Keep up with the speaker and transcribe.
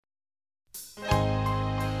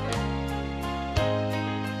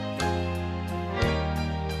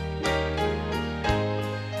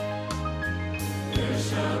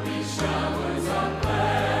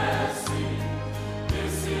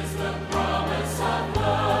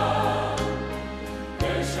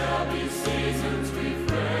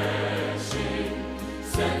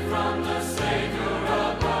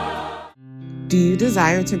Do you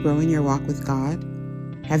desire to grow in your walk with God?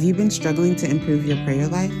 Have you been struggling to improve your prayer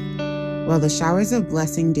life? Well, the Showers of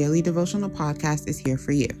Blessing Daily Devotional Podcast is here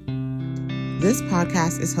for you. This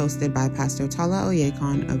podcast is hosted by Pastor Tola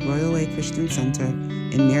Oyekan of Royalway Christian Center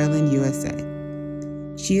in Maryland, USA.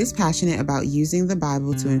 She is passionate about using the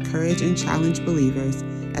Bible to encourage and challenge believers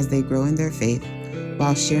as they grow in their faith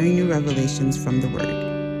while sharing new revelations from the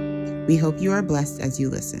Word. We hope you are blessed as you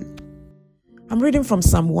listen. I'm reading from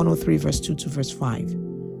Psalm 103, verse 2 to verse 5.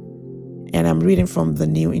 And I'm reading from the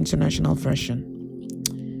New International Version.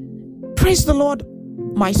 Praise the Lord,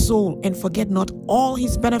 my soul, and forget not all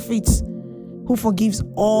his benefits, who forgives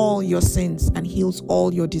all your sins and heals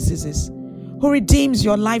all your diseases, who redeems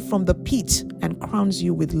your life from the pit and crowns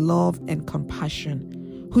you with love and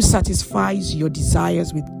compassion, who satisfies your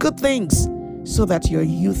desires with good things so that your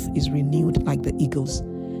youth is renewed like the eagles.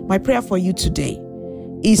 My prayer for you today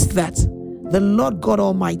is that the Lord God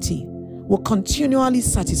Almighty will continually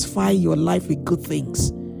satisfy your life with good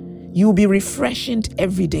things. You will be refreshed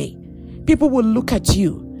every day. People will look at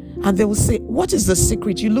you and they will say, "What is the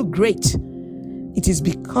secret? You look great." It is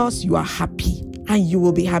because you are happy, and you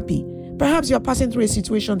will be happy. Perhaps you are passing through a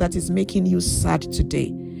situation that is making you sad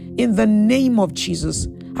today. In the name of Jesus,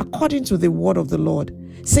 according to the word of the Lord,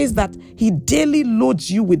 says that he daily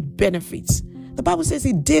loads you with benefits. The Bible says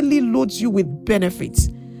he daily loads you with benefits.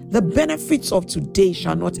 The benefits of today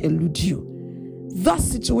shall not elude you. That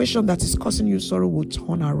situation that is causing you sorrow will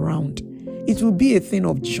turn around. It will be a thing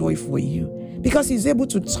of joy for you because he's able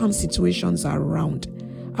to turn situations around.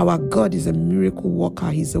 Our God is a miracle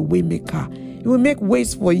worker. He's a way maker. He will make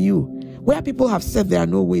ways for you. Where people have said there are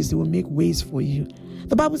no ways, he will make ways for you.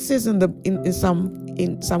 The Bible says in Psalm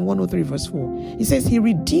 103 verse 4, he says he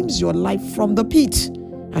redeems your life from the pit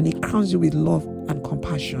and he crowns you with love and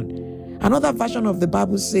compassion. Another version of the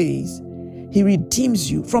Bible says he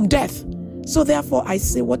redeems you from death. So therefore I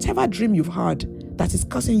say, whatever dream you've had that is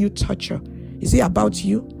causing you torture, is it about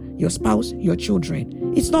you, your spouse, your children?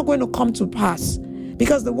 It's not going to come to pass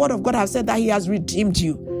because the word of God has said that he has redeemed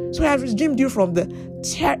you. So he has redeemed you from the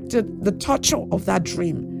torture of that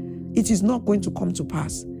dream. It is not going to come to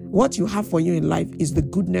pass. What you have for you in life is the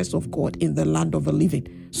goodness of God in the land of the living.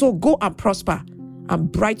 So go and prosper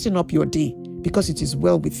and brighten up your day because it is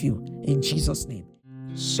well with you in Jesus' name.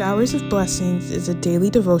 Showers of Blessings is a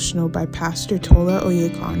daily devotional by Pastor Tola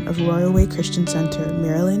Oyekan of Royalway Christian Center,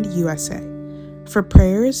 Maryland, USA. For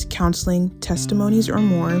prayers, counseling, testimonies, or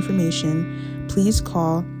more information, please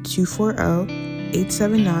call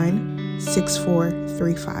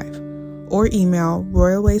 240-879-6435 or email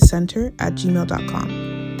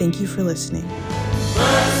royalwaycenter@gmail.com. Thank you for listening.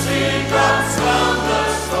 Mercy drops from